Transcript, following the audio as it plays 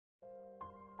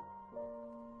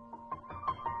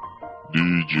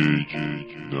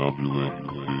DJ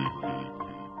WMP.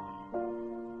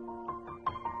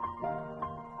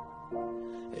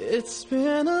 It's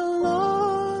been a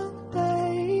long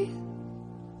day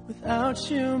without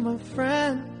you, my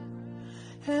friend,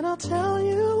 and I'll tell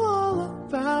you all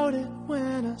about it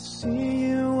when I see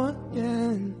you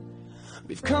again.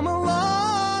 We've come a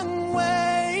long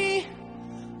way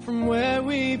from where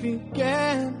we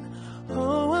began.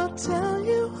 Oh, I'll tell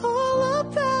you all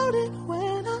about it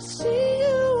when I see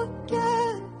you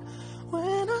again.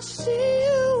 When I see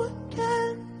you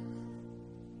again.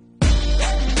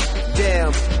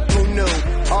 Damn, who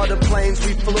knew? All the planes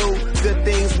we flew, good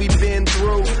things we've been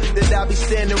through. That I'll be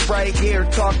standing right here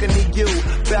talking to you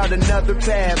about another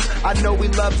path. I know we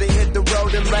love to hit the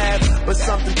road and laugh, but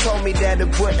something told me that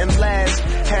it wouldn't last.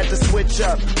 Had to switch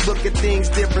up, look at things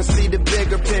different, see the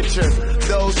bigger picture.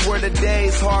 Those were the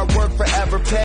days, hard work forever paid.